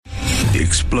The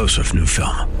explosive new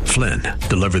film, Flynn,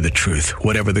 deliver the truth,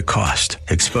 whatever the cost,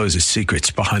 exposes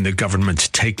secrets behind the government's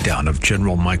takedown of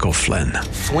General Michael Flynn.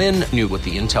 Flynn knew what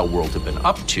the intel world had been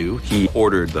up to. He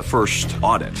ordered the first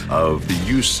audit of the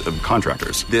use of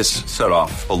contractors. This set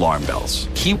off alarm bells.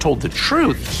 He told the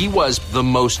truth. He was the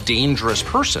most dangerous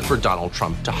person for Donald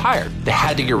Trump to hire. They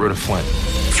had to get rid of Flynn.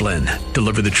 Flynn,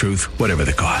 deliver the truth, whatever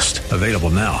the cost. Available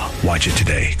now. Watch it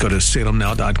today. Go to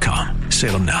salemnow.com.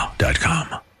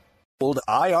 salemnow.com.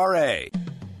 IRA.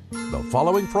 The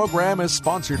following program is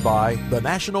sponsored by the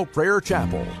National Prayer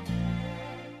Chapel.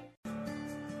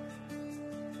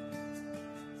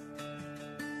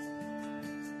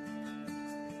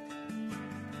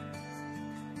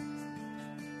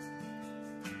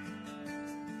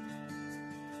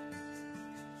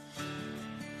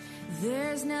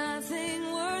 There's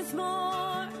nothing worth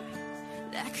more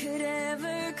that could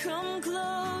ever come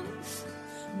close.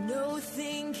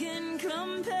 Nothing can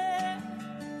compare.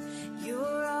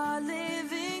 You're our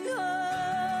living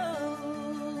hope.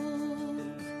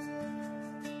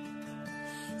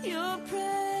 Your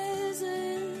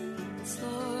presence,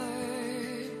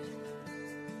 Lord.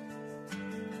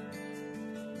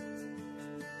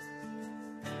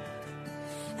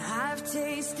 I've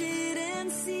tasted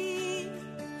and seen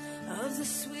of the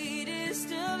sweetest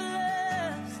of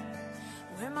loves,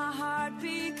 where my heart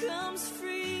becomes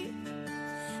free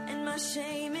and my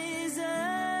shame is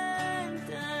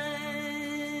undone.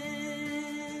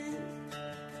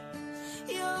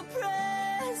 Your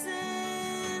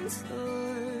presence,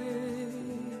 Lord.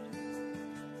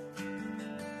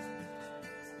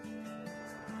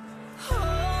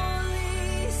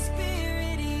 Holy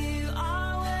Spirit, you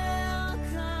are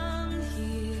welcome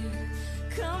here.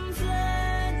 Come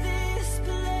flood this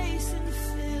place and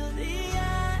fill the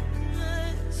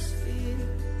atmosphere.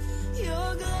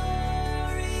 Your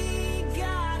glory,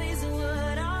 God, is what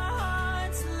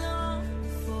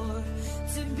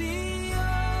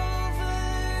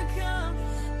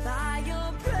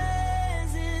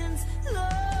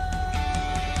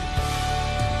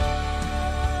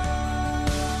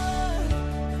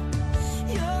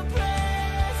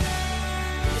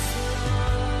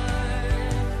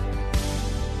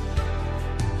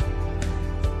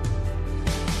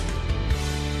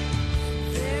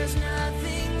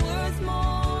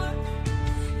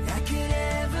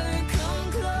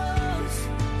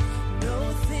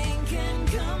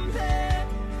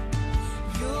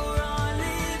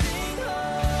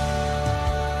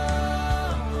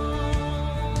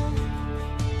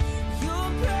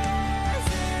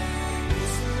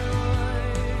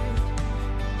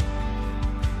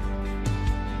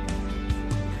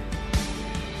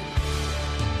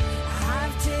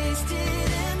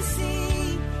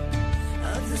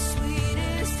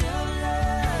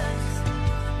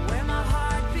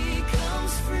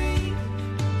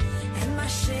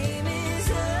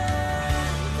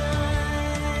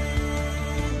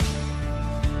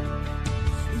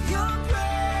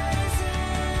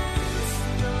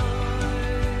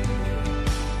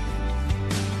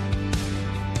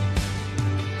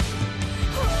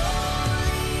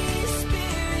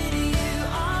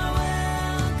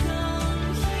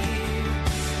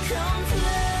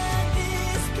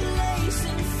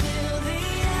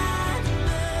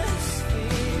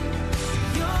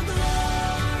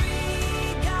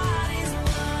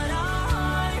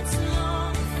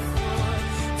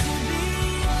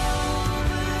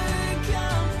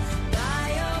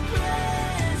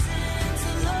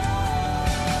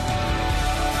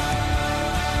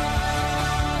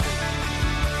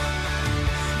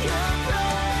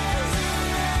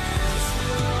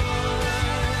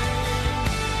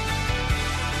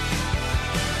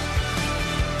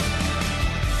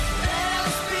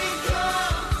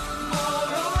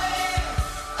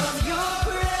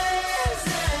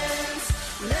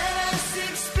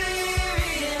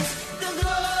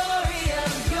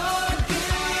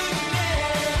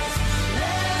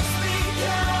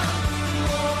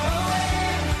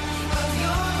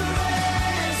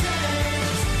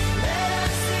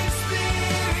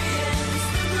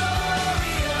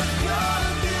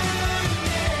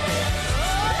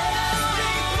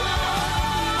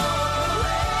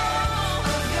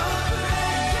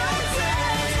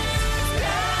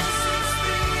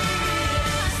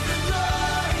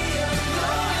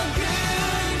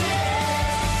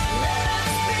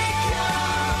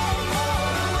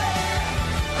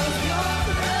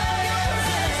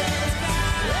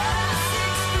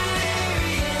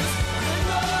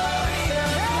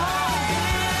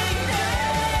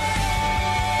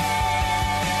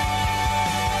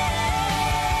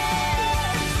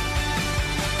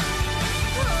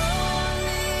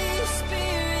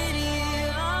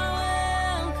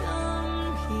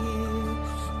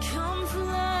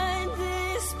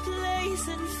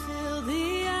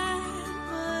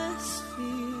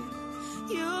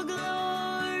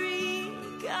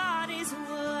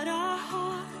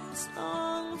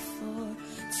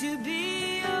to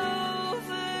be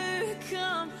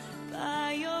overcome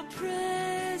by your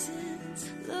presence,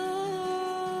 Lord.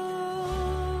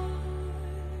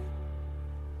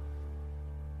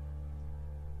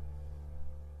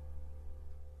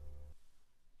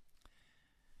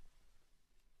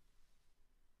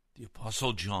 The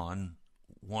Apostle John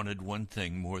wanted one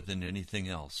thing more than anything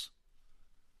else.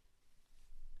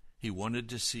 He wanted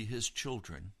to see his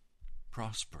children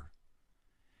prosper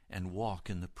and walk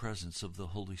in the presence of the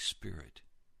Holy Spirit.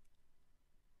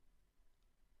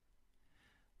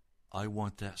 I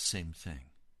want that same thing.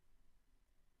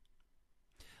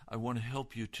 I want to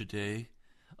help you today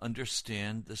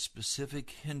understand the specific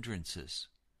hindrances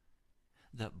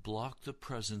that block the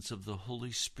presence of the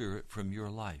Holy Spirit from your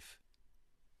life.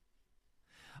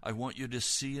 I want you to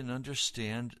see and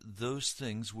understand those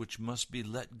things which must be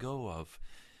let go of.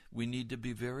 We need to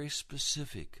be very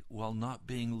specific while not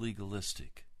being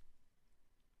legalistic.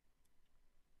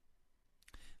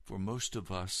 For most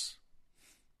of us,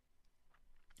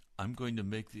 I'm going to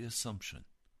make the assumption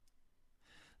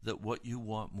that what you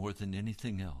want more than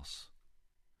anything else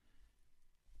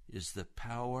is the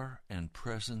power and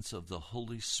presence of the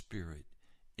Holy Spirit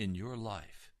in your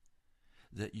life,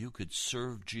 that you could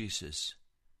serve Jesus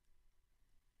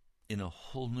in a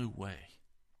whole new way.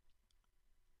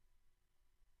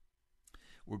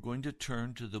 We're going to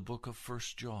turn to the book of 1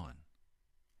 John.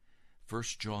 1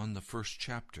 John, the first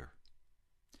chapter.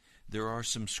 There are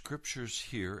some scriptures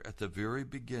here at the very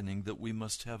beginning that we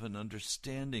must have an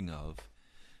understanding of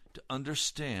to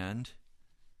understand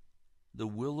the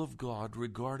will of God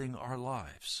regarding our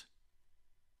lives.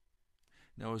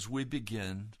 Now, as we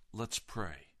begin, let's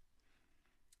pray.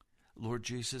 Lord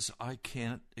Jesus, I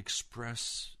can't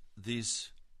express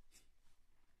these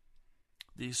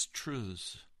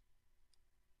truths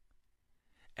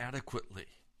adequately.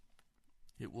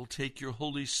 It will take your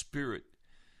Holy Spirit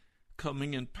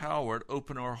coming in power to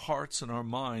open our hearts and our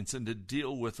minds and to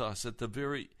deal with us at the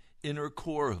very inner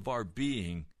core of our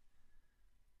being.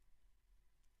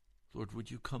 Lord, would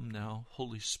you come now?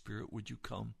 Holy Spirit, would you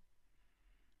come?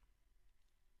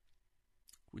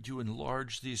 Would you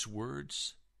enlarge these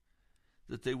words,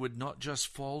 that they would not just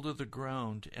fall to the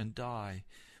ground and die,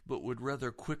 but would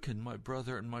rather quicken my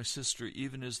brother and my sister,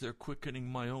 even as they're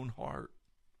quickening my own heart.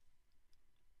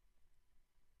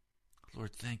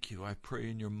 Lord, thank you. I pray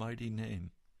in your mighty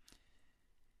name.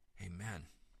 Amen.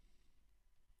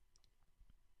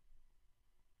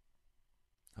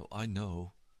 Oh, I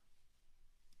know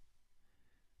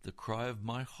the cry of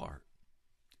my heart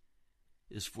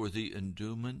is for the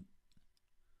endowment,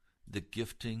 the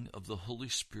gifting of the Holy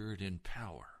Spirit in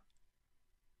power,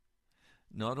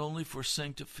 not only for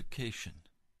sanctification,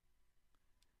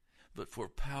 but for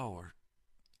power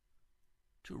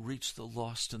to reach the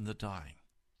lost and the dying.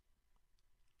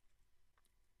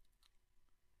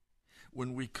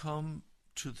 When we come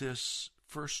to this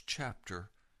first chapter,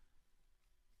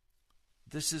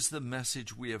 this is the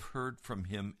message we have heard from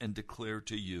him and declare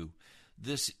to you.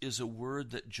 This is a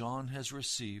word that John has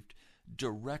received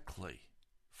directly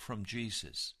from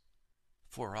Jesus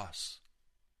for us.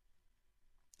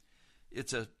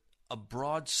 It's a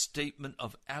broad statement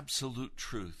of absolute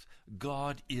truth.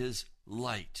 God is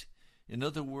light. In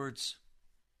other words,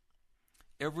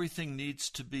 everything needs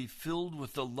to be filled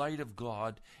with the light of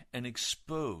God and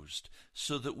exposed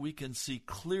so that we can see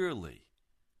clearly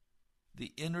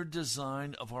the inner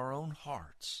design of our own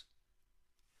hearts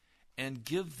and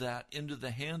give that into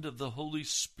the hand of the Holy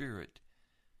Spirit,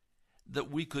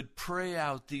 that we could pray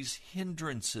out these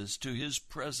hindrances to his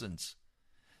presence,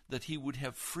 that he would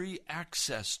have free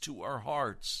access to our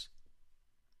hearts.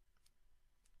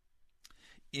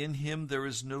 In him there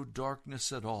is no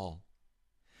darkness at all.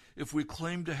 If we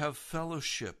claim to have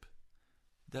fellowship,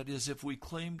 that is, if we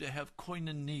claim to have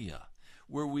koinonia,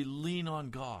 where we lean on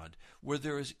God, where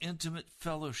there is intimate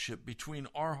fellowship between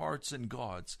our hearts and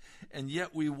God's, and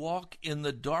yet we walk in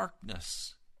the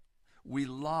darkness, we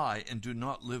lie and do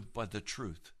not live by the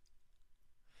truth.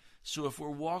 So if we're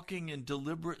walking in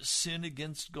deliberate sin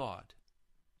against God,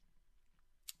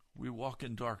 we walk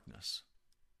in darkness.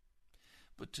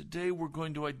 But today we're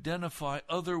going to identify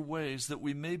other ways that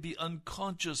we may be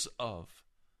unconscious of,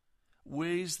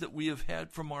 ways that we have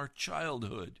had from our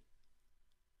childhood,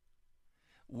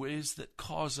 ways that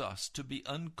cause us to be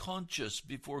unconscious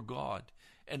before God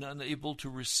and unable to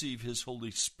receive his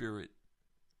Holy Spirit.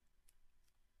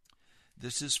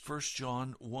 This is 1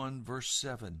 John 1, verse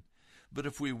 7. But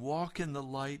if we walk in the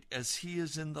light as he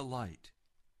is in the light,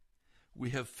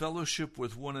 we have fellowship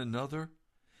with one another,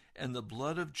 and the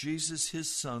blood of Jesus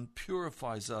his Son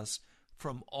purifies us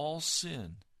from all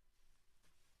sin.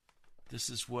 This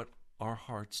is what our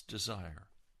hearts desire.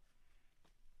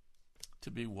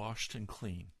 to be washed and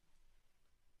clean.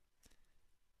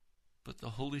 But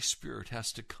the Holy Spirit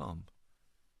has to come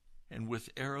and with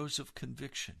arrows of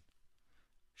conviction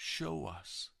show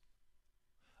us,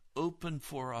 open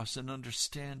for us an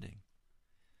understanding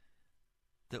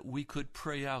that we could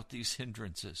pray out these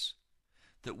hindrances,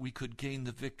 that we could gain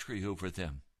the victory over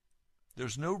them.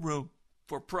 There's no room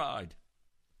for pride.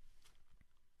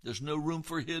 There's no room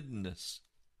for hiddenness.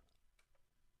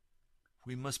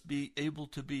 We must be able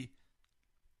to be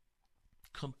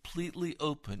completely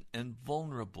open and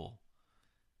vulnerable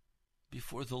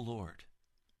before the Lord.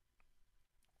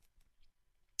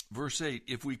 Verse 8,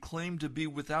 if we claim to be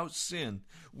without sin,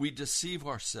 we deceive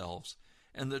ourselves,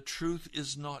 and the truth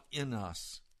is not in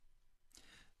us.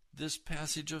 This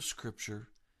passage of Scripture,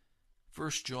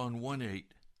 1 John 1:8,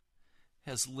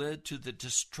 has led to the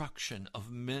destruction of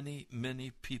many,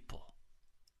 many people.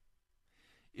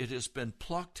 It has been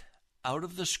plucked out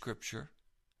of the Scripture.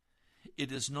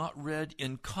 It is not read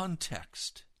in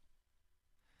context.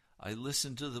 I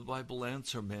listened to the Bible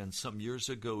Answer Man some years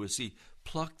ago as he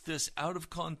plucked this out of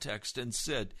context and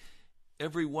said,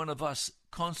 every one of us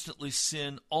constantly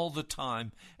sin all the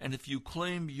time, and if you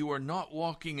claim you are not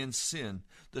walking in sin,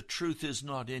 the truth is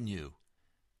not in you.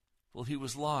 Well, he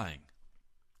was lying.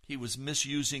 He was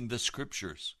misusing the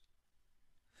Scriptures.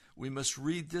 We must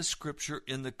read this Scripture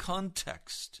in the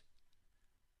context.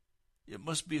 It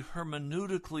must be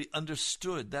hermeneutically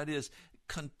understood. That is,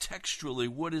 contextually,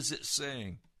 what is it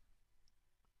saying?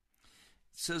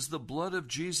 It says the blood of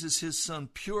Jesus, his Son,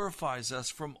 purifies us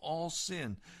from all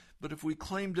sin. But if we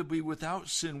claim to be without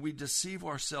sin, we deceive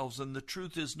ourselves and the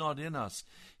truth is not in us.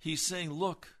 He's saying,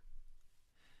 look,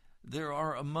 there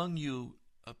are among you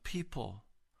a people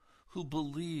who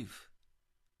believe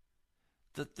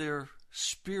that their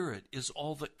spirit is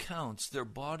all that counts. Their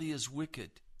body is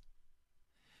wicked.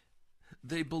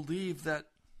 They believe that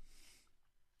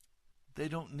they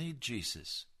don't need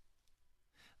Jesus.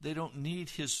 They don't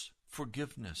need his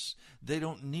forgiveness. They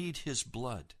don't need his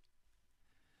blood.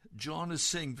 John is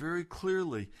saying very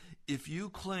clearly, if you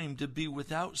claim to be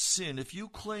without sin, if you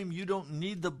claim you don't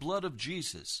need the blood of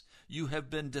Jesus, you have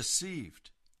been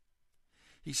deceived.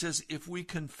 He says, if we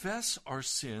confess our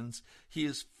sins, he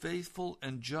is faithful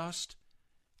and just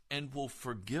and will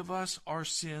forgive us our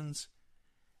sins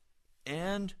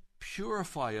and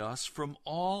purify us from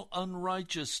all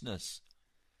unrighteousness.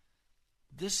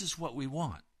 This is what we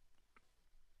want.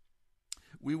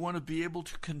 We want to be able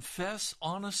to confess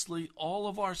honestly all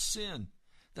of our sin.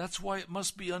 That's why it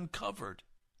must be uncovered.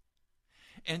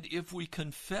 And if we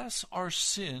confess our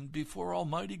sin before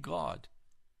Almighty God,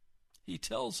 he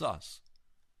tells us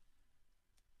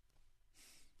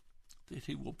that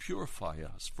he will purify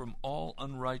us from all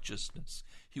unrighteousness.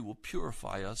 He will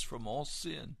purify us from all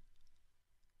sin.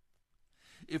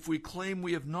 If we claim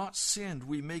we have not sinned,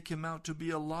 we make him out to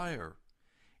be a liar,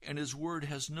 and his word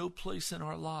has no place in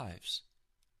our lives.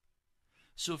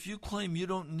 So if you claim you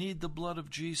don't need the blood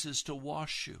of Jesus to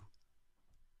wash you,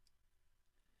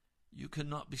 you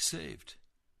cannot be saved.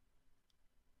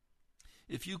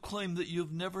 If you claim that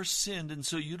you've never sinned and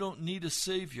so you don't need a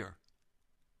Savior,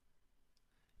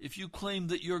 if you claim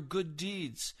that your good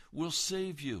deeds will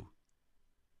save you,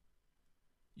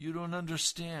 you don't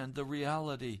understand the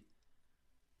reality,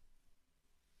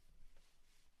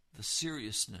 the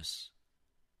seriousness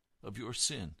of your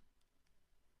sin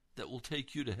that will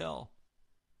take you to hell.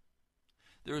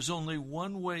 There is only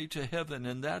one way to heaven,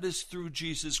 and that is through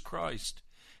Jesus Christ.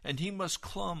 And he must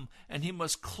come and he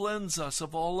must cleanse us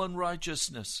of all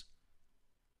unrighteousness.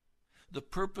 The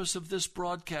purpose of this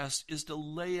broadcast is to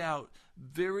lay out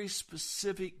very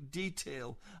specific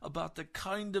detail about the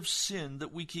kind of sin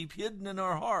that we keep hidden in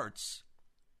our hearts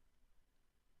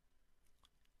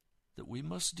that we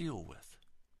must deal with.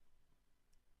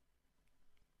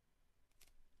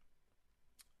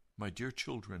 My dear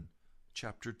children,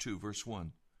 chapter 2, verse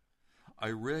 1. I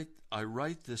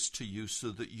write this to you so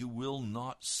that you will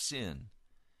not sin.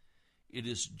 It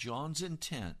is John's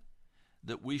intent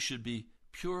that we should be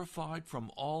purified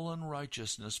from all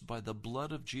unrighteousness by the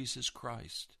blood of Jesus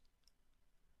Christ,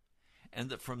 and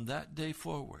that from that day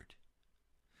forward,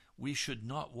 we should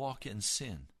not walk in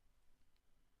sin.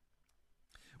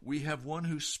 We have one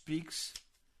who speaks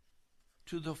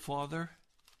to the Father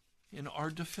in our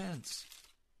defense.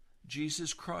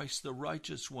 Jesus Christ, the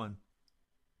righteous one.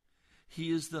 He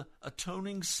is the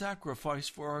atoning sacrifice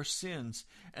for our sins,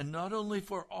 and not only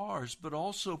for ours, but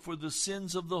also for the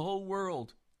sins of the whole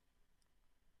world.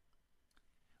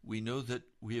 We know that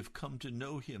we have come to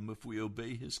know him if we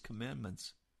obey his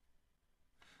commandments.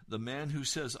 The man who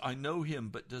says, I know him,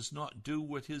 but does not do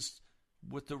what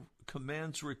the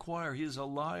commands require. He is a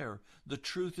liar. The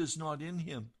truth is not in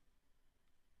him.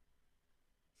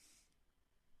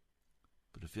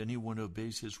 But if anyone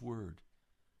obeys his word,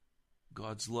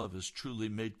 God's love is truly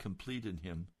made complete in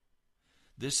him.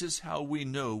 This is how we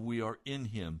know we are in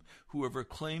him. Whoever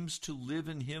claims to live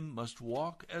in him must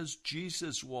walk as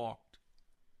Jesus walked.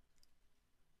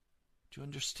 Do you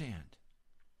understand?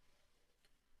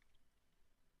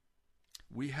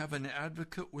 We have an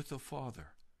advocate with the Father.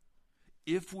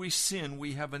 If we sin,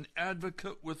 we have an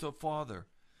advocate with the Father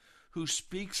who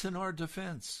speaks in our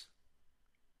defense.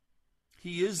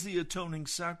 He is the atoning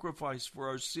sacrifice for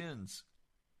our sins.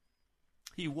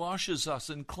 He washes us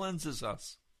and cleanses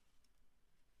us.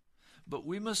 But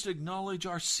we must acknowledge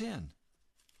our sin.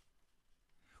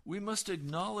 We must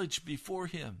acknowledge before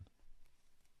him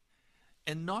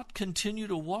and not continue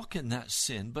to walk in that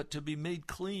sin, but to be made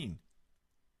clean.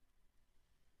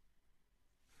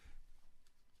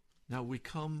 Now we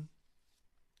come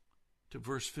to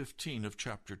verse 15 of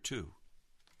chapter 2.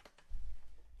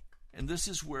 And this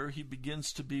is where he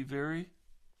begins to be very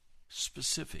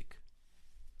specific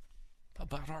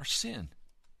about our sin.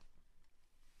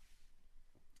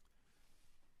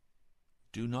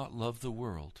 Do not love the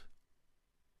world,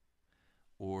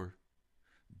 or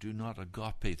do not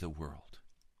agape the world.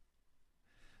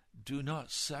 Do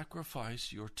not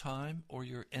sacrifice your time or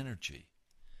your energy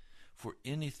for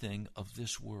anything of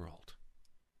this world.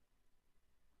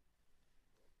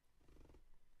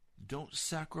 Don't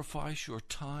sacrifice your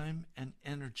time and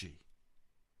energy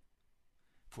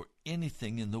for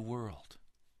anything in the world.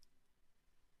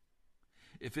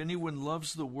 If anyone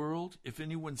loves the world, if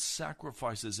anyone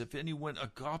sacrifices, if anyone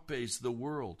agapes the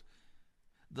world,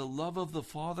 the love of the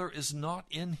Father is not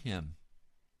in him.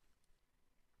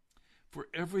 For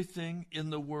everything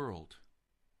in the world.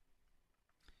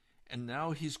 And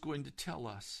now he's going to tell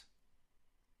us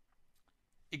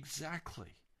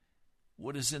exactly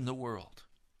what is in the world.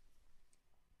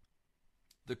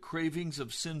 The cravings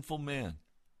of sinful man.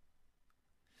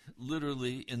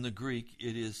 Literally in the Greek,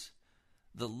 it is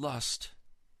the lust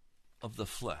of the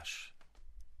flesh.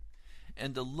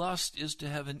 And the lust is to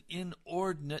have an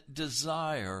inordinate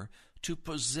desire to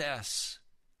possess,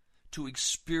 to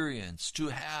experience, to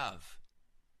have.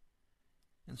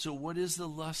 And so what is the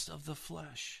lust of the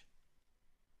flesh?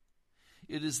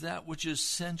 It is that which is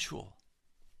sensual.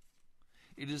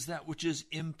 It is that which is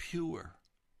impure.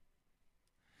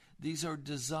 These are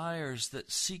desires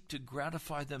that seek to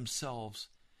gratify themselves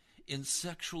in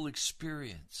sexual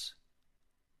experience.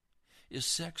 Is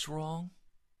sex wrong?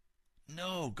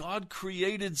 No, God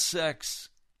created sex.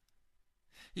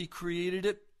 He created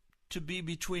it to be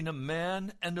between a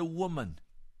man and a woman.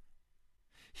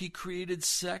 He created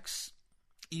sex,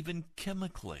 even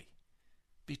chemically,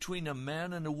 between a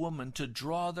man and a woman to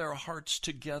draw their hearts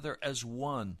together as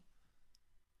one.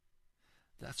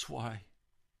 That's why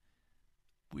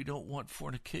we don't want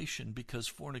fornication, because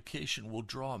fornication will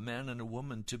draw a man and a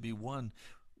woman to be one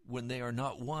when they are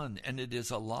not one, and it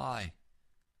is a lie.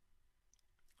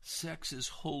 Sex is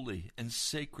holy and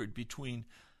sacred between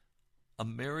a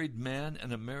married man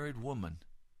and a married woman.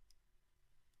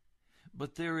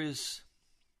 But there is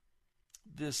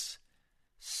this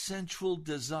sensual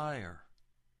desire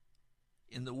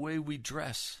in the way we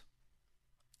dress,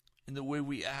 in the way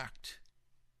we act,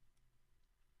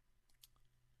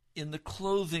 in the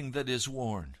clothing that is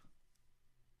worn.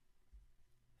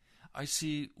 I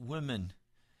see women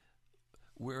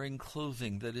wearing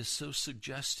clothing that is so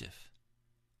suggestive,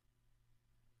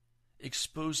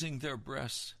 exposing their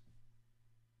breasts,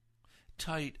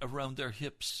 tight around their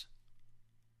hips,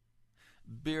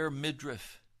 bare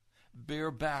midriff,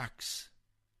 bare backs,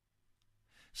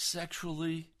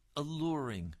 sexually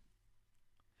alluring.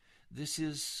 This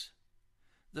is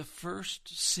the first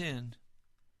sin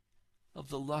of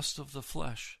the lust of the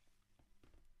flesh.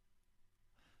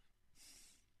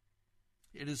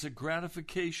 It is a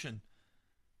gratification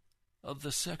of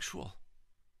the sexual,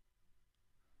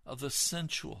 of the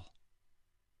sensual.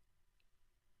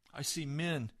 I see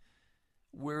men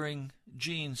wearing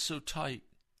jeans so tight,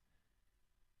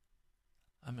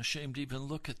 I'm ashamed to even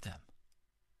look at them.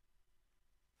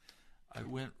 I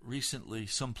went recently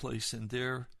someplace, and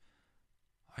there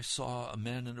I saw a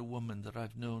man and a woman that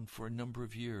I've known for a number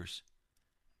of years.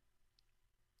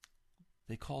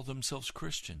 They call themselves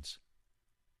Christians.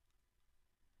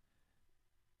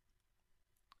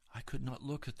 I could not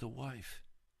look at the wife.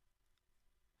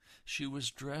 She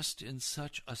was dressed in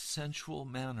such a sensual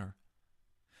manner,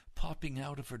 popping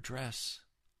out of her dress,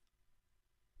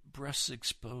 breasts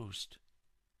exposed.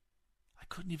 I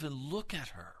couldn't even look at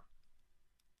her.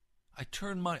 I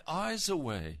turned my eyes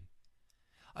away.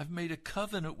 I've made a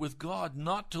covenant with God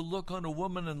not to look on a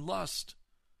woman in lust.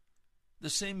 The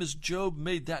same as Job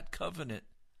made that covenant.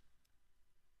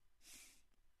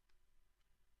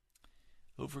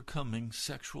 Overcoming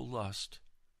sexual lust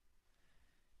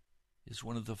is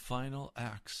one of the final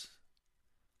acts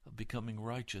of becoming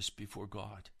righteous before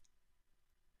God.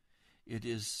 It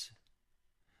is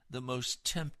the most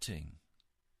tempting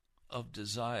of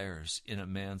desires in a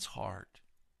man's heart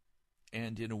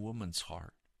and in a woman's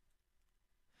heart.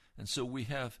 And so we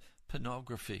have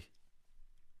pornography.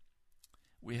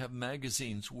 We have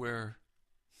magazines where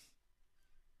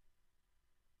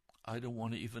I don't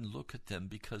want to even look at them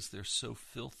because they're so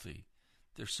filthy.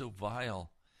 They're so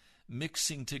vile.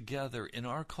 Mixing together in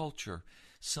our culture,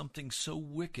 something so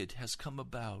wicked has come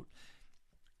about.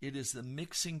 It is the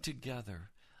mixing together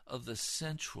of the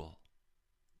sensual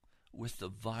with the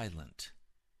violent.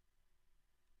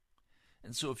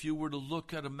 And so if you were to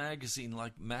look at a magazine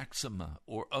like Maxima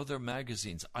or other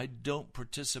magazines, I don't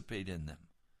participate in them.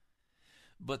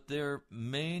 But their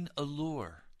main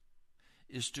allure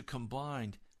is to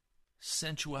combine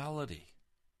sensuality,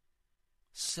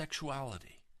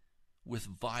 sexuality with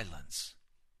violence.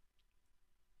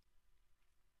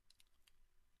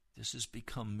 This has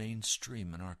become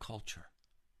mainstream in our culture,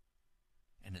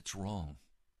 and it's wrong.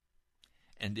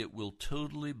 And it will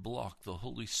totally block the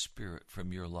Holy Spirit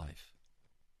from your life.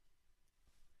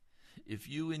 If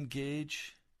you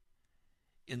engage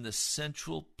in the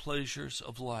sensual pleasures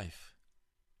of life,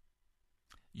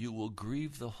 you will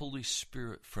grieve the Holy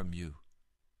Spirit from you.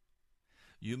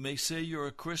 You may say you're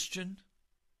a Christian,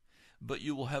 but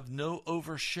you will have no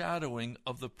overshadowing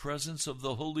of the presence of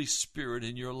the Holy Spirit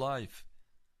in your life.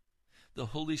 The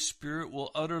Holy Spirit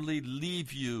will utterly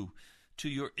leave you to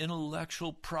your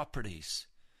intellectual properties,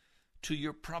 to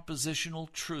your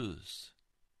propositional truths,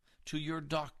 to your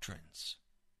doctrines.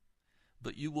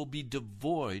 But you will be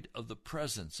devoid of the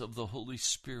presence of the Holy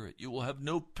Spirit. You will have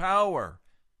no power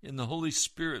in the Holy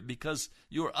Spirit because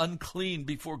you are unclean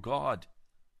before God.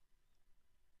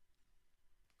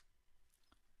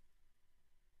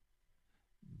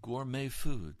 Gourmet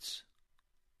foods.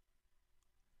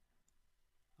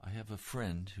 I have a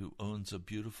friend who owns a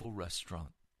beautiful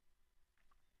restaurant.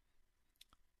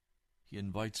 He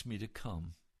invites me to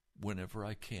come whenever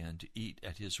I can to eat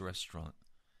at his restaurant.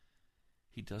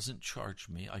 He doesn't charge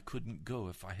me. I couldn't go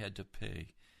if I had to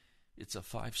pay. It's a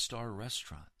 5-star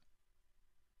restaurant.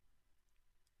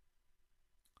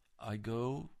 I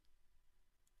go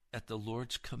at the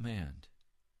Lord's command.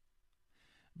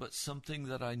 But something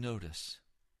that I notice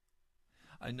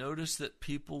that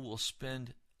people will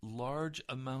spend large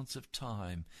amounts of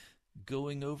time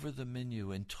going over the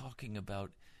menu and talking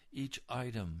about each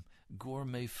item,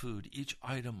 gourmet food, each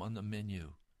item on the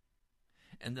menu.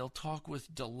 And they'll talk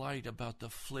with delight about the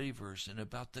flavors and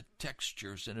about the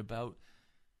textures and about,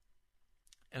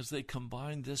 as they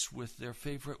combine this with their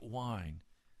favorite wine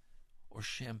or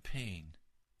champagne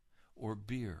or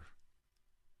beer.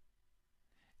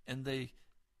 And they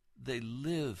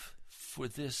live for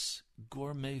this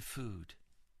gourmet food.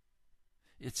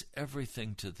 It's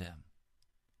everything to them.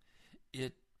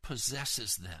 It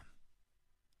possesses them.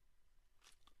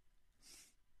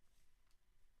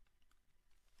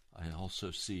 I also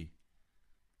see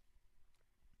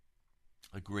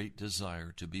a great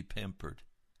desire to be pampered,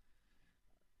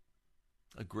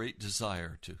 a great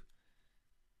desire to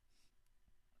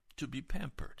be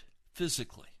pampered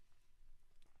physically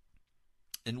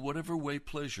in whatever way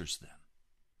pleasures them.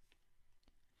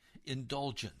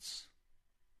 Indulgence,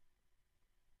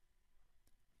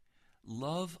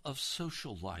 love of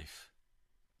social life,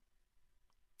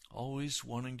 always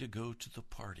wanting to go to the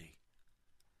party,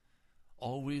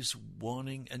 always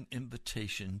wanting an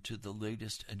invitation to the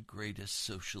latest and greatest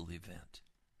social event.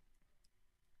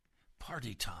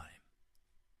 Party time,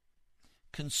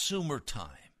 consumer time.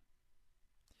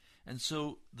 And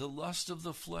so the lust of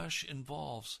the flesh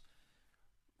involves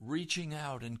reaching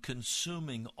out and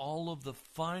consuming all of the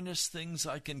finest things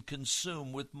I can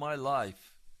consume with my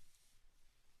life.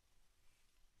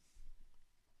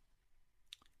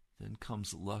 Then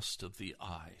comes lust of the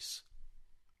eyes.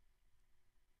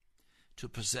 To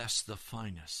possess the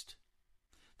finest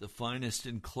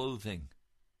in clothing,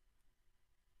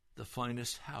 the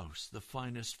finest house, the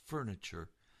finest furniture,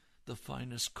 the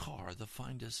finest car, the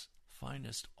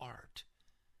finest art.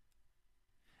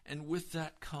 And with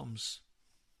that comes,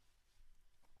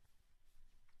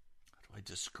 how do I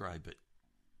describe it?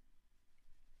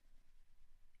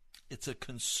 It's a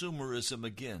consumerism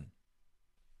again.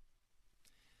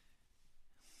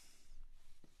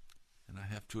 And I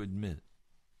have to admit,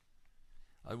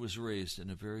 I was raised in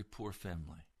a very poor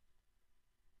family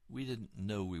We didn't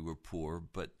know we were poor,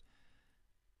 but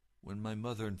when my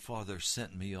mother and father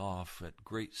sent me off at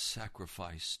great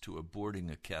sacrifice to a boarding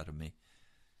academy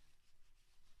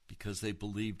because they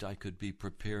believed I could be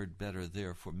prepared better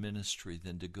there for ministry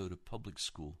than to go to public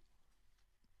school,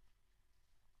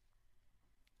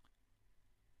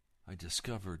 I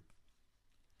discovered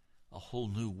a whole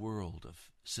new world of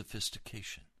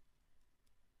sophistication.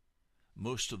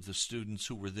 Most of the students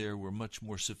who were there were much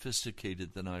more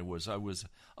sophisticated than I was. I was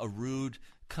a rude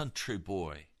country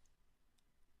boy.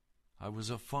 I was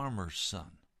a farmer's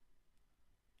son.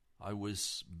 I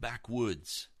was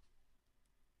backwoods.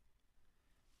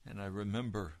 And I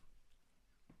remember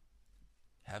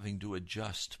having to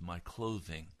adjust my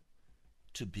clothing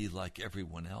to be like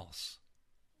everyone else.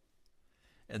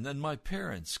 And then my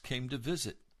parents came to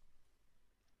visit.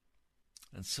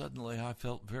 And suddenly I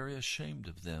felt very ashamed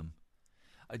of them.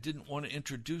 I didn't want to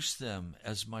introduce them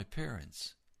as my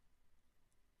parents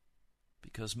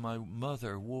because my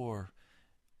mother wore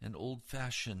an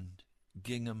old-fashioned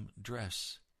gingham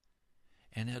dress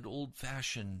and had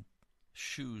old-fashioned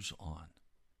shoes on.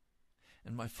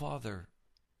 And my father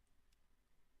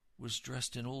was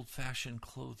dressed in old-fashioned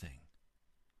clothing,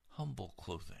 humble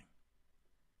clothing.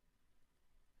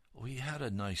 Oh, he had a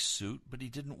nice suit, but he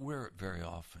didn't wear it very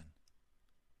often.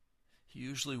 He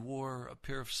usually wore a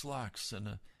pair of slacks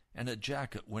and a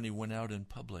jacket when he went out in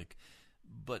public.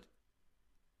 But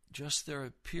just their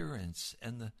appearance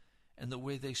and the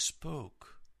way they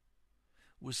spoke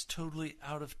was totally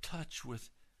out of touch with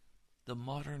the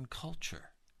modern culture.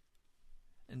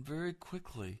 And very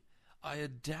quickly, I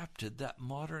adapted that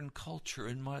modern culture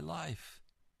in my life.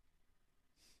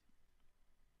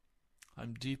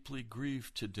 I'm deeply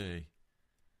grieved today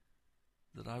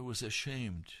that I was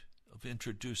ashamed of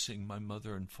introducing my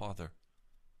mother and father,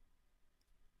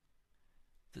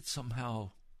 that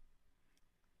somehow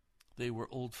they were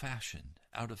old-fashioned,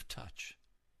 out of touch.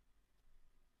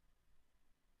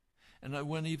 And I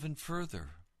went even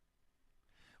further.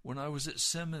 When I was at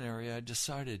seminary, I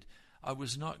decided I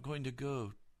was not going to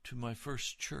go to my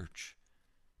first church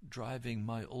driving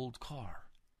my old car,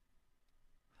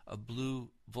 a blue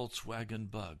Volkswagen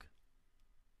Bug,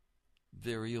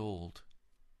 very old.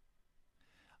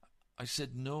 I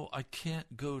said, no, I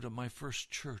can't go to my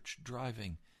first church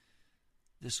driving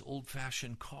this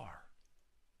old-fashioned car.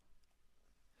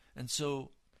 And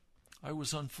so I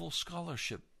was on full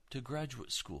scholarship to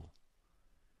graduate school.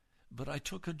 But I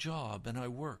took a job and I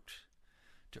worked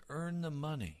to earn the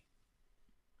money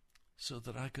so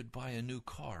that I could buy a new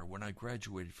car when I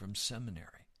graduated from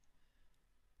seminary.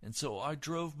 And so I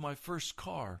drove my first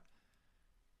car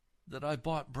that I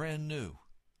bought brand new,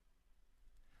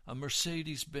 a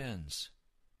Mercedes-Benz,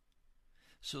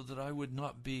 so that I would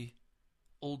not be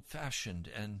old-fashioned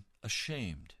and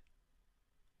ashamed.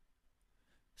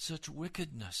 Such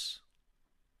wickedness.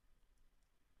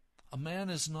 A man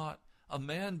is not a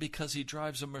man because he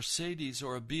drives a Mercedes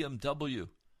or a BMW.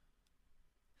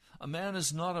 A man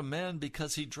is not a man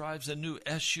because he drives a new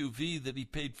SUV that he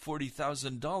paid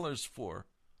 $40,000 for.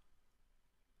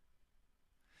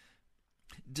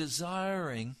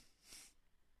 Desiring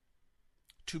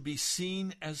to be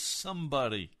seen as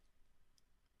somebody.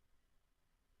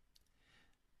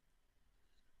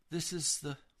 This is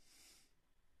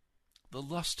the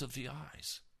lust of the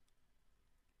eyes.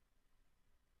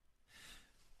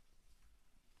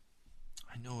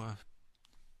 I know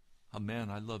a man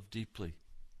I love deeply.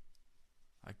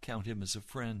 I count him as a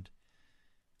friend.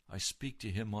 I speak to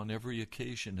him on every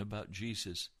occasion about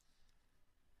Jesus.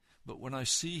 But when I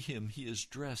see him, he is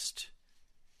dressed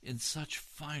in such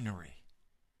finery.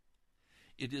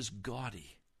 It is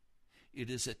gaudy.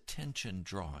 It is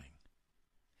attention-drawing.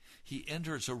 He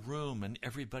enters a room and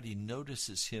everybody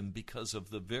notices him because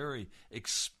of the very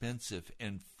expensive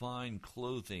and fine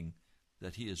clothing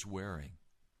that he is wearing.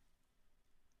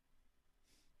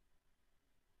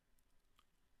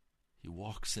 He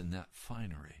walks in that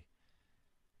finery,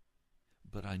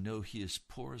 but I know he is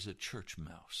poor as a church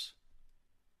mouse.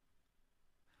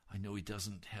 I know he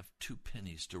doesn't have 2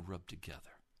 pennies to rub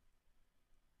together.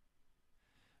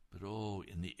 But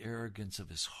in the arrogance of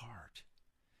his heart,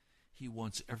 he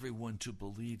wants everyone to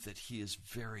believe that he is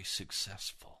very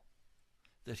successful,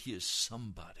 that he is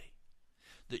somebody,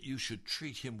 that you should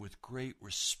treat him with great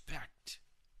respect.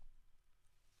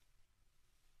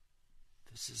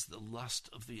 This is the lust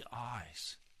of the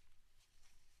eyes.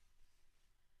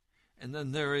 And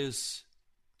then there is,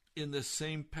 in this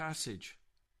same passage,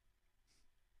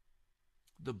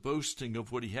 the boasting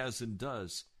of what he has and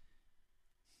does.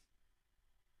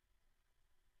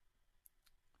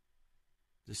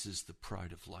 This is the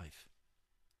pride of life.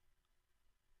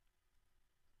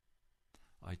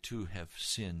 I too have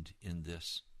sinned in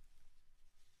this.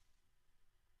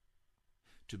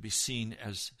 To be seen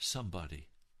as somebody.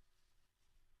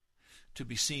 To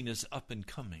be seen as up and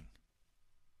coming.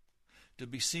 To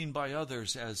be seen by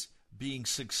others as being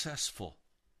successful.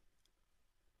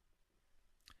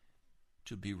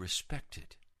 To be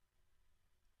respected.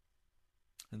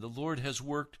 And the Lord has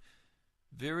worked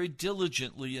very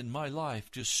diligently in my life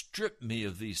to strip me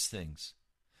of these things,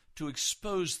 to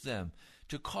expose them,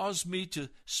 to cause me to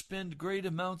spend great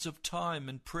amounts of time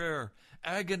in prayer,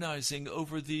 agonizing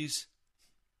over these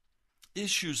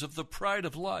issues of the pride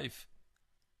of life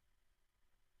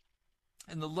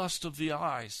and the lust of the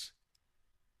eyes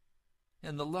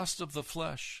and the lust of the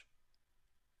flesh.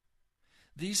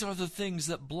 These are the things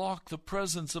that block the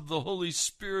presence of the Holy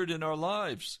Spirit in our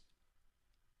lives.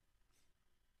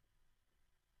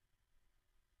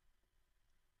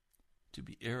 To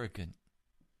be arrogant.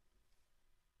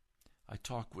 I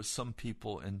talk with some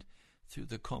people, and through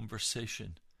the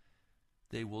conversation,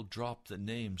 they will drop the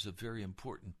names of very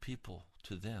important people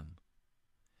to them,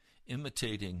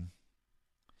 imitating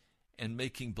and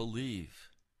making believe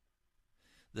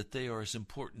that they are as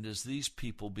important as these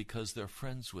people because they're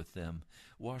friends with them.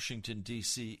 Washington,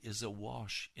 D.C. is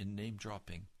awash in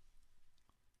name-dropping.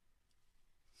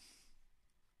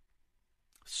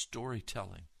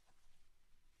 Storytelling.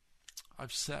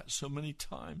 I've sat so many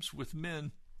times with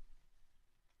men,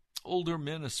 older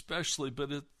men especially,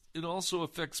 but it also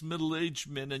affects middle-aged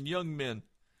men and young men,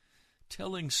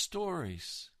 telling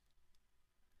stories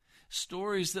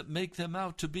that make them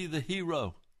out to be the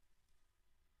hero,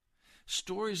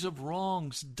 stories of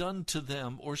wrongs done to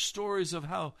them, or stories of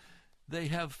how they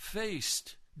have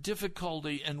faced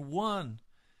difficulty and won,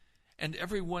 and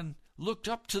everyone looked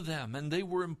up to them and they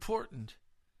were important.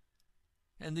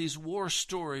 And these war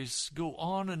stories go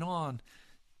on and on.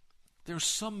 There's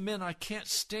some men I can't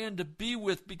stand to be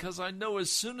with because I know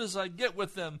as soon as I get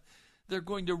with them, they're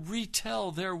going to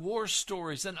retell their war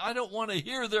stories, and I don't want to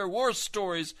hear their war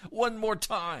stories one more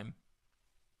time.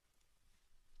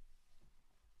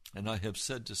 And I have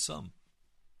said to some,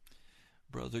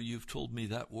 brother, you've told me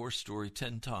that war story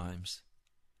 10 times.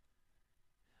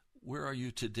 Where are you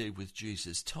today with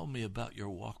Jesus? Tell me about your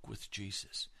walk with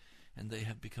Jesus. And they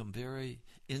have become very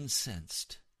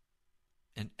incensed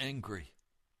and angry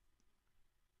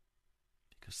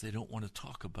because they don't want to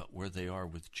talk about where they are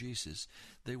with Jesus.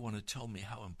 They want to tell me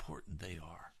how important they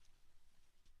are.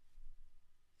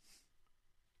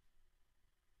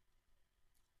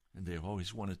 And they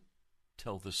always want to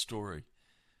tell the story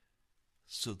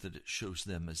so that it shows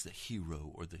them as the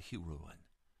hero or the heroine.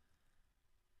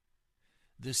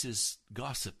 This is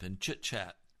gossip and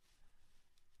chit-chat.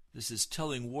 This is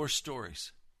telling war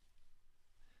stories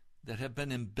that have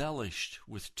been embellished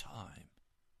with time.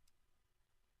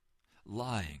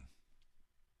 Lying.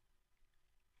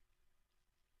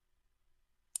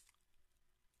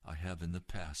 I have in the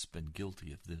past been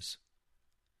guilty of this,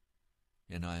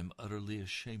 and I am utterly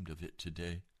ashamed of it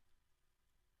today.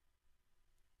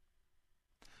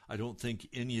 I don't think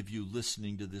any of you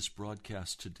listening to this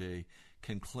broadcast today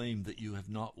can claim that you have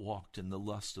not walked in the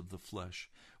lust of the flesh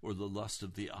or the lust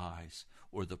of the eyes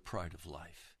or the pride of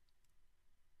life.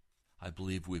 I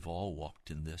believe we've all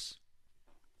walked in this.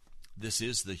 This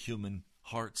is the human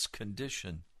heart's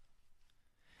condition.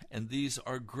 And these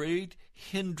are great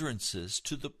hindrances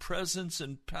to the presence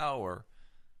and power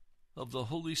of the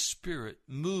Holy Spirit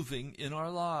moving in our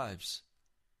lives.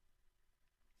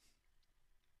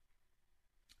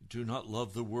 Do not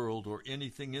love the world or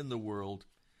anything in the world.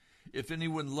 If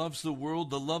anyone loves the world,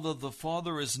 the love of the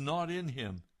Father is not in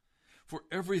him. For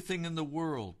everything in the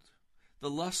world, the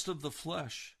lust of the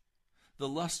flesh, the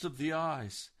lust of the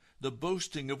eyes, the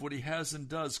boasting of what he has and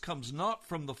does, comes not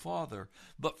from the Father,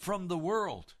 but from the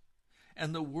world.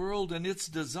 And the world and its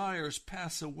desires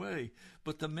pass away,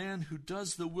 but the man who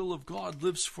does the will of God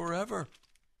lives forever.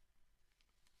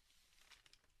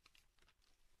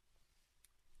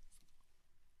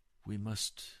 We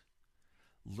must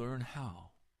learn how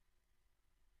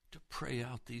to pray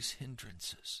out these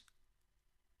hindrances.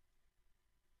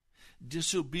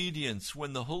 Disobedience,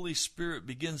 when the Holy Spirit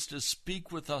begins to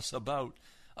speak with us about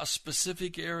a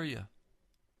specific area,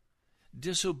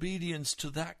 disobedience to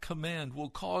that command will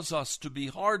cause us to be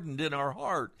hardened in our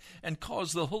heart and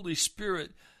cause the Holy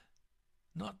Spirit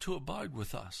not to abide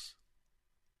with us.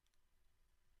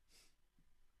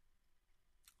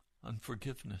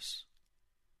 Unforgiveness,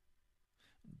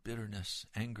 bitterness,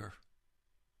 anger,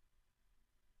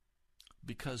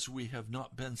 because we have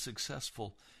not been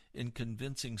successful in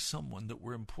convincing someone that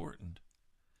we're important,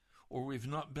 or we've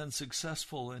not been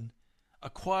successful in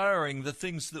acquiring the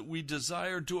things that we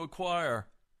desire to acquire.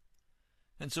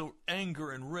 And so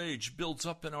anger and rage builds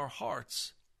up in our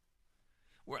hearts.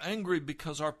 We're angry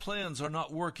because our plans are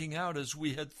not working out as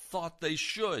we had thought they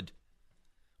should.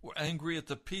 We're angry at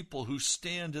the people who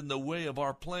stand in the way of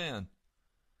our plan.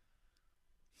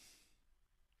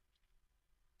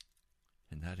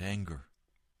 And that anger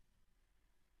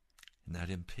and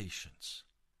that impatience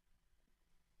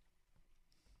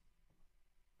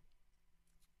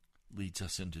leads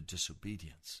us into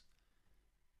disobedience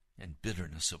and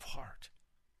bitterness of heart.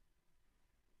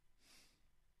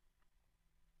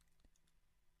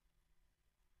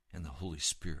 And the Holy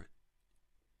Spirit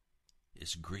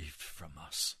is grieved from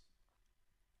us.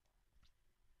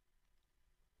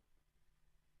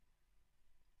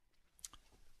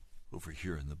 Over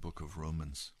here in the book of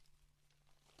Romans,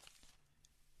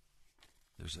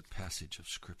 there's a passage of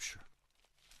Scripture.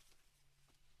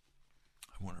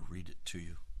 I want to read it to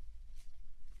you.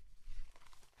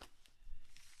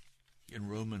 In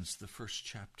Romans, the first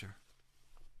chapter,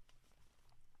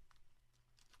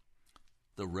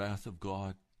 the wrath of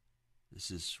God, this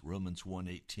is Romans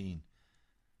 1:18.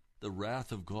 The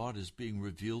wrath of God is being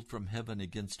revealed from heaven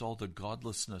against all the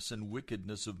godlessness and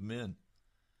wickedness of men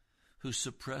who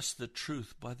suppress the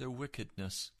truth by their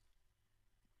wickedness.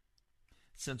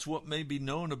 Since what may be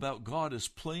known about God is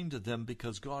plain to them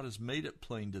because God has made it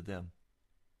plain to them.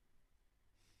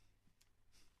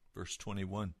 Verse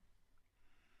 21.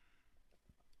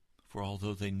 For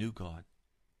although they knew God,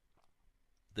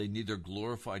 they neither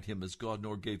glorified him as God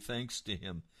nor gave thanks to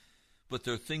him, but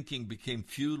their thinking became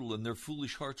futile and their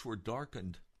foolish hearts were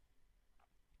darkened.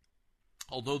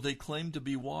 Although they claimed to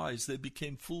be wise, they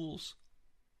became fools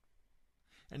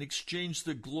and exchanged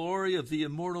the glory of the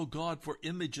immortal God for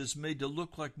images made to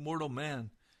look like mortal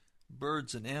man,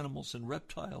 birds and animals and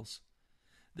reptiles.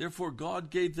 Therefore God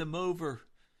gave them over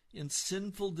in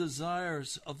sinful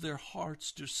desires of their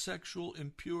hearts to sexual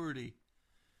impurity.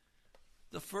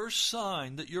 The first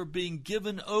sign that you're being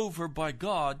given over by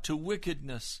God to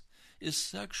wickedness is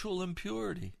sexual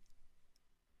impurity.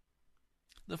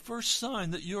 The first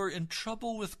sign that you're in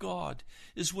trouble with God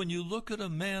is when you look at a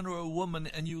man or a woman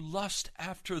and you lust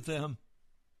after them.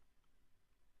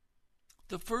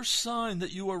 The first sign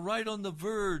that you are right on the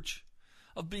verge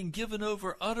of being given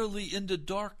over utterly into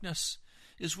darkness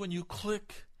is when you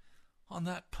click on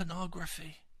that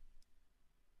pornography.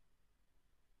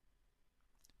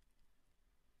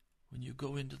 When you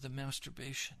go into the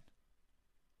masturbation.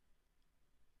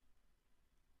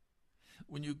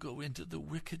 When you go into the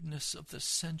wickedness of the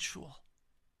sensual.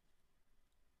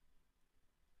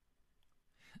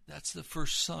 That's the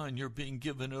first sign you're being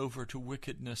given over to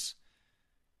wickedness.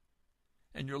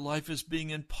 And your life is being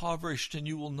impoverished and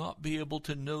you will not be able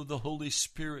to know the Holy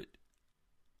Spirit.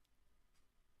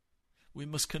 We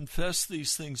must confess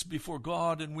these things before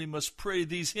God and we must pray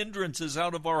these hindrances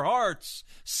out of our hearts.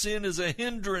 Sin is a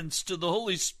hindrance to the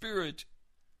Holy Spirit.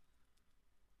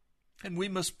 And we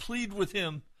must plead with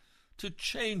him to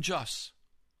change us,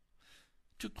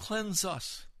 to cleanse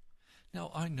us.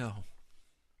 Now I know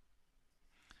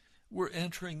we're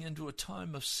entering into a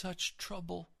time of such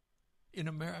trouble in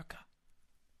America.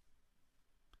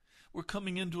 We're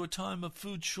coming into a time of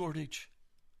food shortage.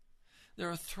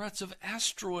 There are threats of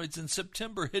asteroids in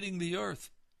September hitting the earth.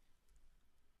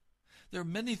 There are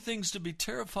many things to be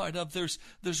terrified of.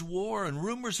 There's war and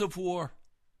rumors of war.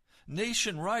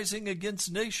 Nation rising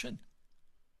against nation.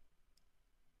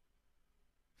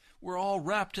 We're all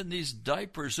wrapped in these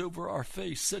diapers over our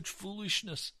face. Such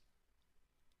foolishness.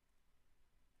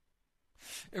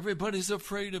 Everybody's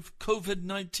afraid of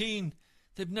COVID-19.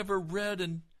 They've never read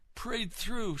and prayed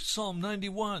through Psalm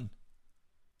 91.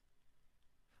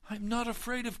 I'm not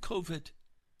afraid of COVID.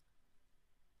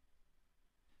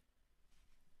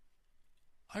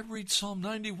 I read Psalm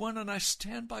 91 and I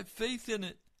stand by faith in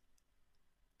it.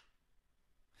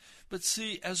 But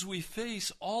see, as we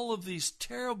face all of these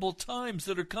terrible times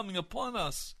that are coming upon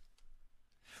us,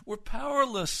 we're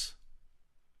powerless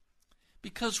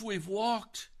because we've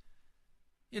walked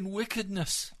in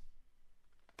wickedness.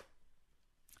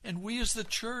 And we as the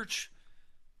church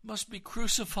must be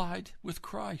crucified with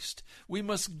Christ. We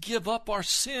must give up our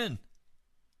sin.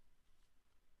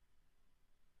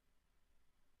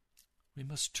 We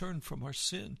must turn from our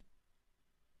sin.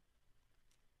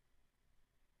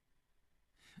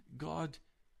 God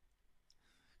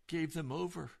gave them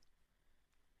over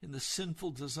in the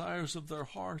sinful desires of their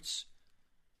hearts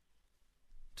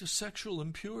to sexual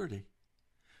impurity,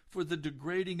 for the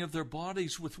degrading of their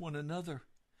bodies with one another.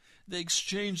 They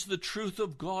exchanged the truth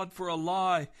of God for a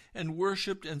lie and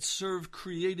worshipped and served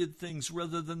created things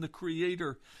rather than the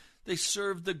Creator. They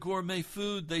served the gourmet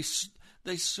food. They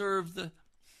served the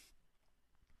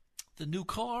new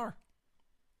car.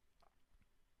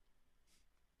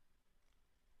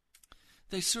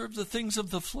 They served the things of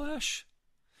the flesh,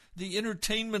 the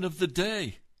entertainment of the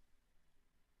day.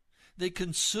 They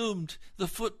consumed the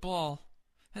football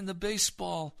and the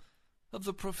baseball of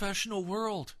the professional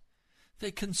world.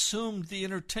 They consumed the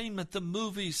entertainment, the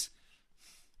movies,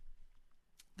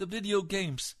 the video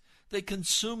games. They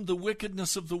consumed the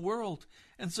wickedness of the world.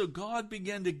 And so God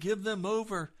began to give them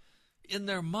over in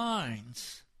their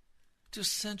minds to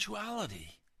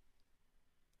sensuality,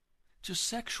 to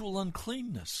sexual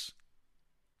uncleanness.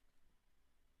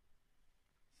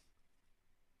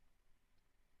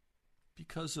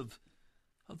 Because of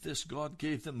this, God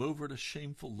gave them over to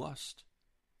shameful lust.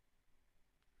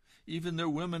 Even their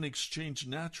women exchanged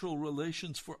natural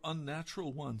relations for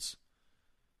unnatural ones.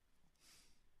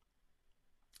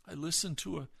 I listened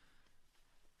to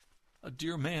a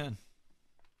dear man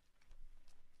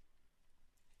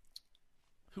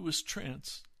who was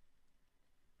trans,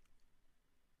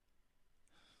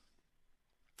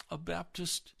 a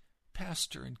Baptist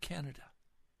pastor in Canada,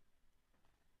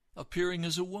 appearing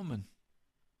as a woman,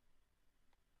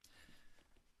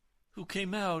 who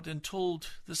came out and told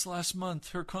this last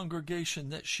month her congregation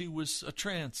that she was a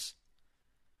trans.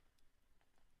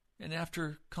 And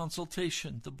after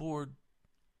consultation, the board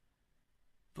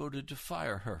voted to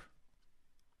fire her.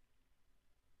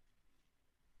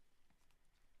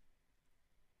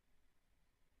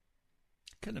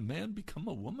 Can a man become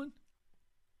a woman?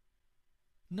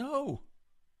 No.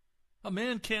 A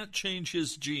man can't change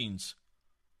his genes.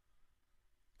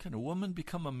 Can a woman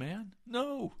become a man?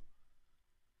 No.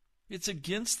 It's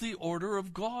against the order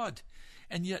of God.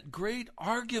 And yet great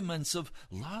arguments of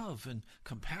love and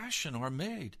compassion are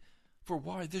made for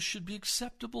why this should be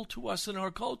acceptable to us in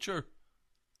our culture.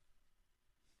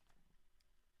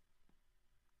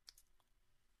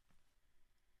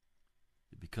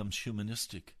 It becomes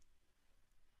humanistic.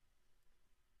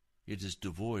 It is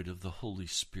devoid of the Holy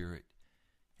Spirit,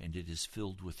 and it is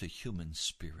filled with a human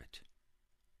spirit.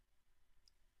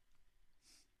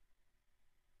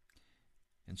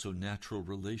 And so natural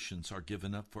relations are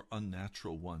given up for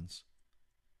unnatural ones.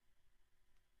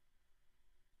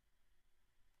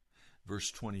 Verse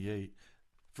 28,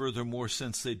 furthermore,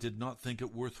 since they did not think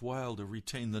it worthwhile to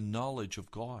retain the knowledge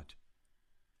of God,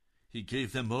 He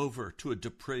gave them over to a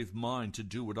depraved mind to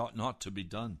do what ought not to be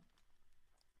done.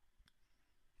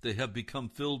 They have become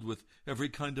filled with every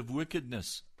kind of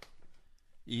wickedness,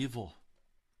 evil,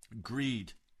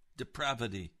 greed,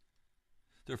 depravity.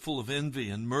 They're full of envy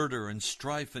and murder and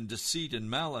strife and deceit and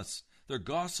malice. They're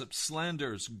gossips,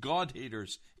 slanderers,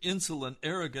 God-haters, insolent,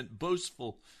 arrogant,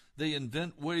 boastful. They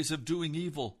invent ways of doing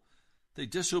evil. They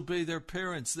disobey their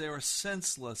parents. They are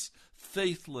senseless,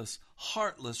 faithless,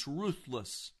 heartless,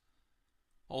 ruthless.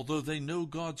 Although they know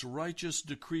God's righteous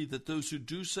decree that those who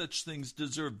do such things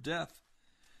deserve death,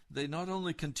 they not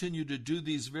only continue to do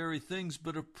these very things,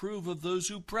 but approve of those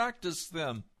who practice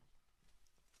them.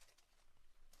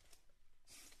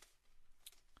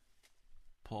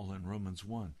 Paul in Romans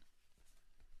 1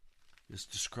 is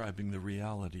describing the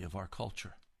reality of our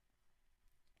culture.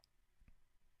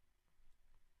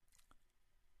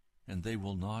 And we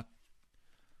will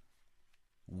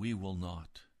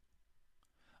not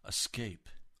escape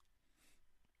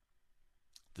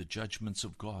the judgments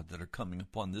of God that are coming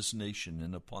upon this nation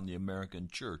and upon the American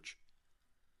church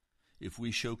if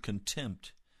we show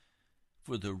contempt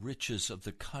for the riches of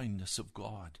the kindness of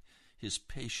God, His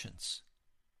patience.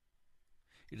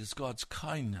 It is God's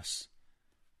kindness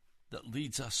that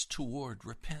leads us toward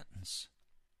repentance.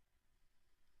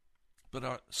 But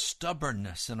our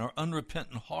stubbornness and our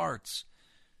unrepentant hearts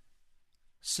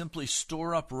simply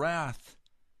store up wrath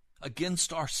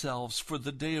against ourselves for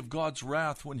the day of God's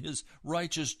wrath when His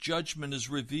righteous judgment is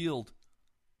revealed.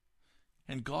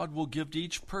 And God will give to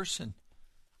each person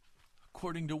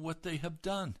according to what they have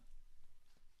done.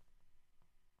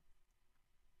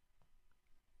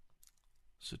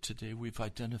 So today we've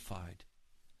identified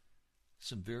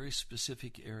some very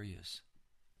specific areas.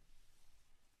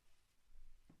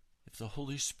 If the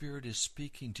Holy Spirit is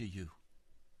speaking to you,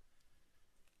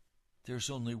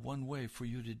 there's only one way for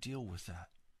you to deal with that.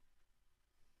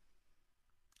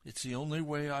 It's the only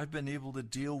way I've been able to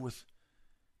deal with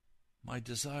my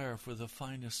desire for the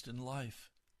finest in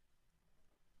life.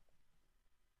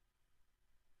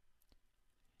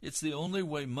 It's the only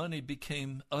way money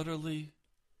became utterly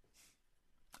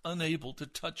unable to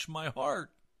touch my heart.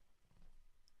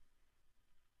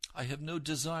 I have no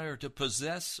desire to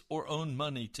possess or own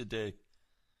money today.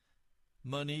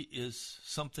 Money is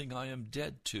something I am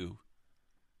dead to.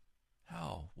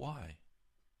 How? Why?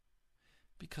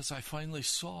 Because I finally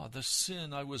saw the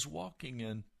sin I was walking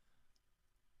in.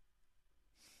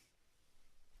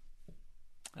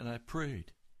 And I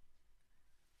prayed.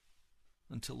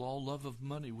 until all love of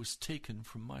money was taken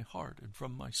from my heart and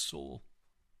from my soul.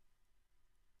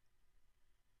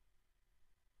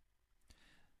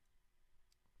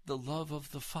 The love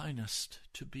of the finest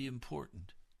to be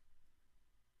important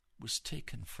was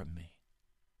taken from me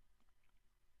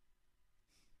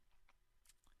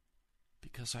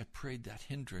because I prayed that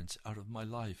hindrance out of my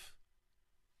life.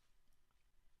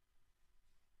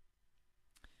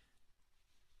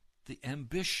 The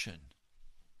ambition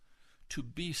to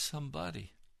be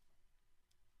somebody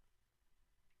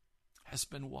has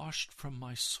been washed from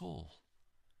my soul.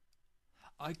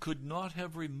 I could not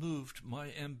have removed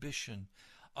my ambition.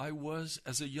 I was,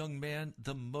 as a young man,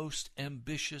 the most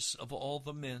ambitious of all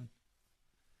the men,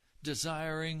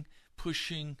 desiring,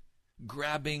 pushing,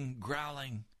 grabbing,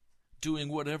 growling, doing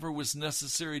whatever was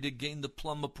necessary to gain the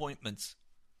plum appointments.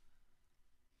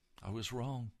 I was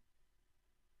wrong.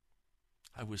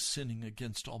 I was sinning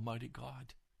against Almighty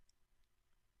God.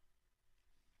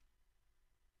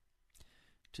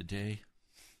 Today,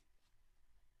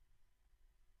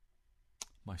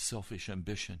 my selfish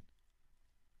ambition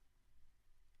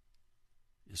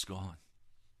is gone.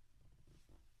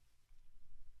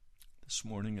 This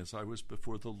morning, as I was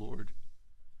before the Lord,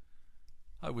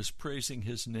 I was praising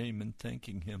His name and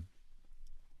thanking Him,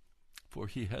 for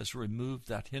He has removed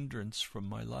that hindrance from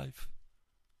my life.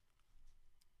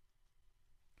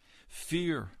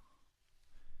 Fear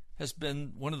has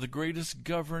been one of the greatest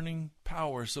governing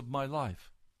powers of my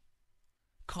life.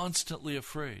 Constantly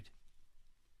afraid.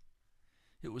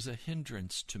 It was a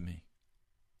hindrance to me.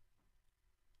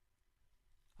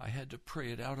 I had to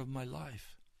pray it out of my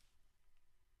life.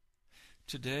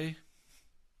 Today,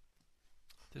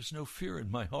 there's no fear in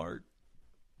my heart.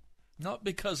 Not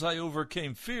because I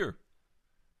overcame fear,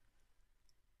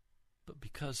 but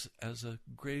because as a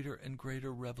greater and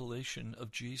greater revelation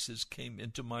of Jesus came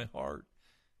into my heart,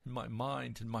 in my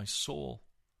mind, and my soul,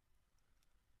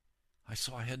 I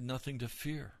saw I had nothing to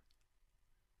fear.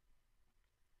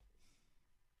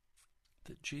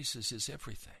 That Jesus is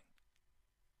everything.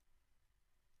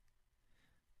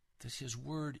 That His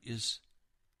word is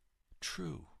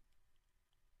true.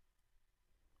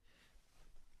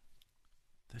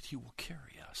 That He will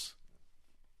carry us.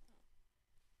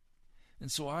 And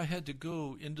so I had to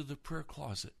go into the prayer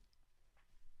closet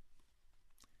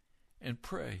and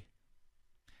pray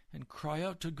and cry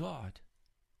out to God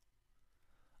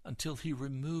until He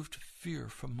removed fear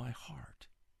from my heart.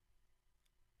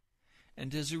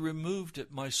 And as He removed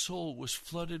it, my soul was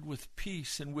flooded with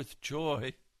peace and with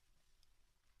joy.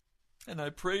 And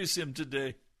I praise Him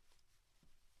today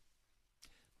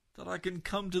that I can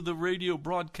come to the radio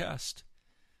broadcast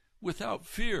without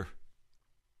fear.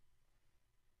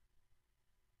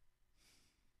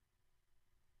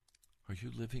 Are you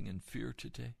living in fear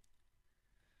today?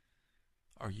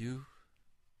 Are you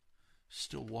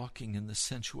still walking in the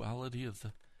sensuality of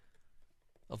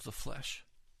the flesh?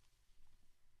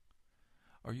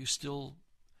 Are you still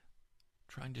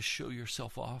trying to show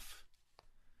yourself off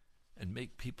and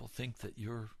make people think that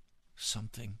you're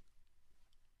something?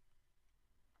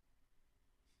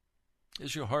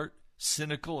 Is your heart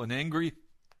cynical and angry?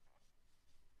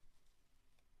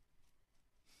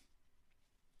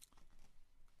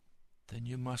 Then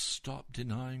you must stop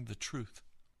denying the truth.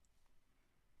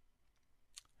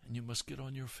 And you must get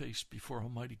on your face before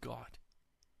Almighty God.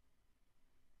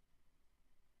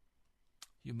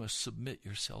 You must submit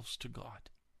yourselves to God.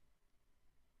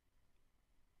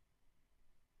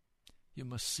 You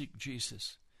must seek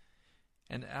Jesus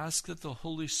and ask that the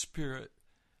Holy Spirit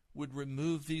would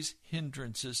remove these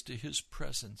hindrances to His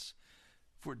presence.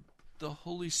 For the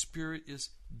Holy Spirit is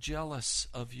jealous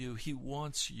of you. He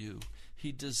wants you.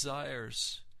 He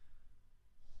desires.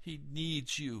 He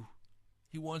needs you.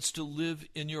 He wants to live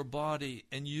in your body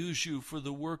and use you for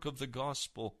the work of the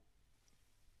gospel.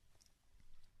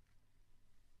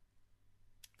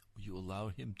 Will you allow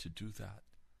Him to do that?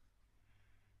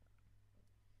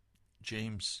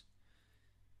 James,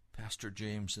 Pastor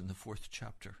James in the 4th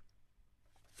chapter.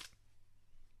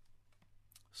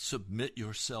 Submit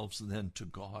yourselves then to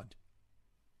God.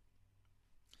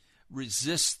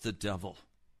 Resist the devil,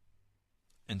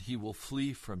 and he will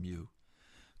flee from you.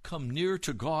 Come near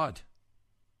to God,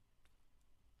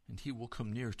 and He will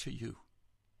come near to you.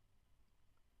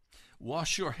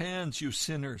 Wash your hands, you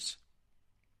sinners.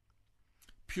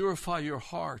 Purify your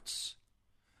hearts,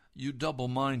 you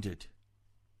double-minded.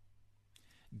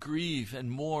 Grieve and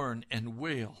mourn and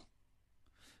wail.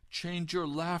 Change your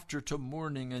laughter to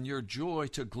mourning and your joy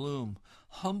to gloom.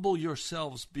 Humble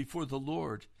yourselves before the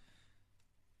Lord,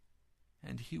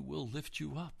 and He will lift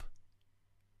you up.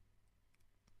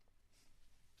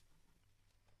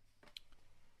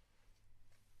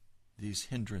 these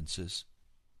hindrances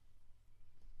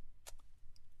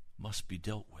must be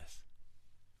dealt with.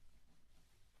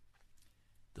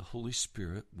 The Holy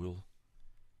Spirit will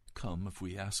come if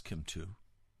we ask Him to,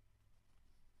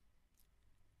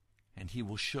 and He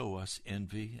will show us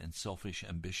envy and selfish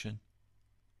ambition.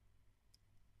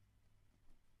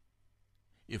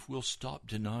 If we'll stop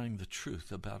denying the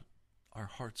truth about our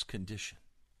heart's condition,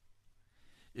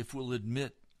 if we'll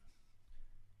admit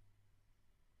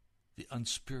the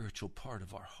unspiritual part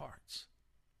of our hearts,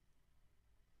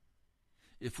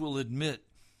 if we'll admit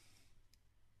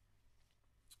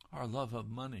our love of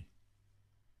money,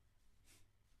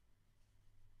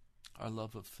 our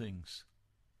love of things,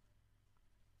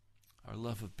 our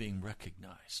love of being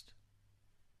recognized,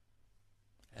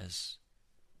 as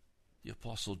the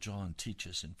Apostle John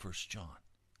teaches in 1 John.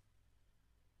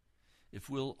 If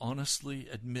we'll honestly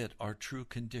admit our true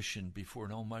condition before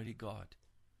an almighty God,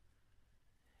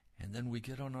 and then we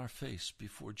get on our face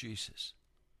before Jesus,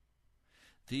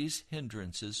 these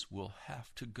hindrances will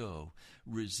have to go.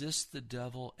 Resist the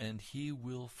devil, and he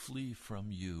will flee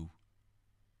from you.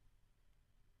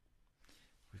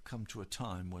 We've come to a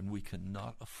time when we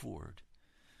cannot afford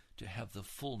to have the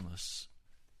fullness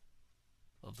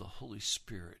of the Holy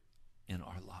Spirit in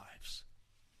our lives.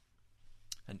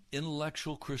 An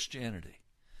intellectual Christianity,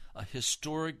 a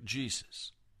historic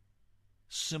Jesus,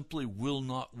 simply will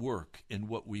not work in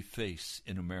what we face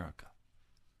in America.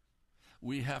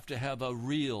 We have to have a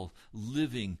real,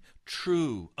 living,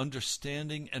 true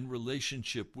understanding and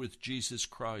relationship with Jesus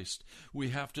Christ. We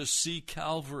have to see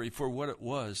Calvary for what it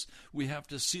was. We have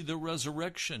to see the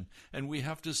resurrection, and we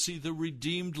have to see the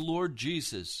redeemed Lord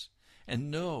Jesus,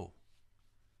 and know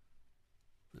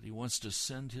that He wants to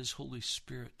send His Holy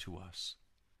Spirit to us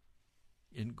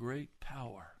in great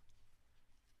power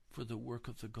for the work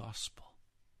of the gospel.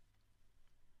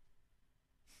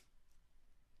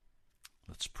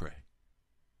 Let's pray.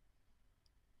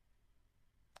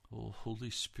 Oh, Holy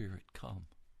Spirit, come.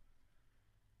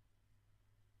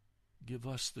 Give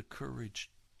us the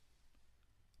courage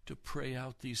to pray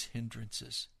out these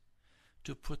hindrances,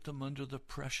 to put them under the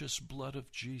precious blood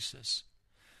of Jesus,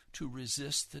 to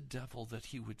resist the devil that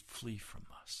he would flee from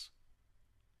us.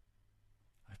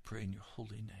 I pray in your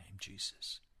holy name,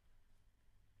 Jesus.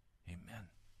 Amen.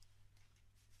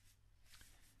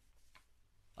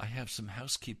 I have some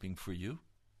housekeeping for you.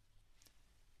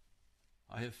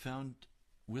 I have found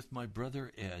with my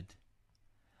brother Ed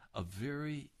a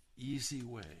very easy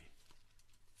way,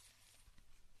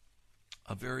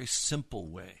 a very simple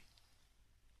way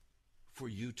for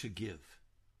you to give.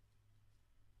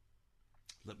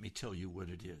 Let me tell you what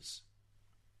it is.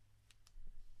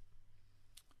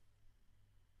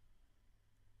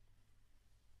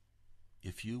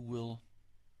 If you will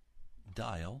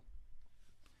dial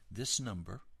this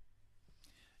number,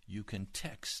 you can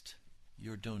text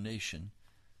your donation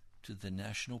to the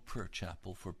National Prayer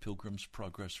Chapel for Pilgrim's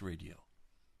Progress Radio.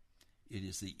 It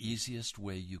is the easiest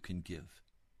way you can give.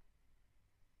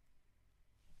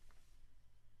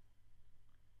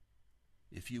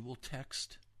 If you will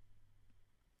text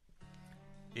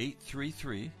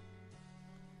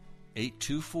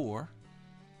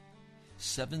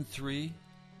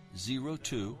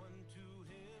 833-824-7302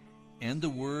 and the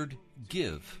word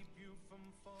give,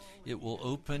 it will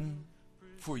open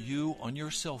for you on your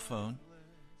cell phone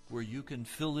where you can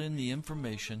fill in the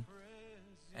information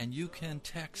and you can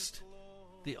text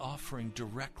the offering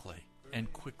directly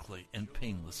and quickly and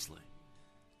painlessly.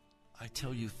 I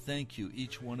tell you, thank you,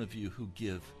 each one of you who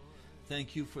give.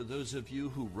 Thank you for those of you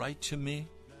who write to me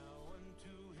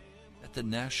at the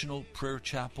National Prayer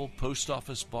Chapel, Post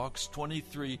Office Box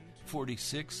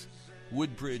 2346,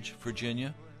 Woodbridge,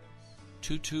 Virginia,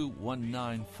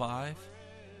 22195.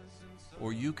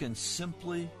 Or you can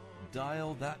simply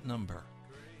dial that number.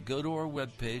 Go to our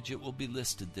webpage. It will be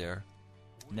listed there,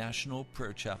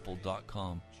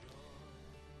 nationalprayerchapel.com.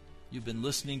 You've been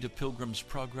listening to Pilgrim's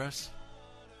Progress.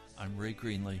 I'm Ray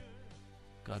Greenley.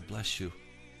 God bless you.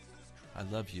 I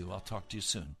love you. I'll talk to you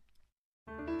soon.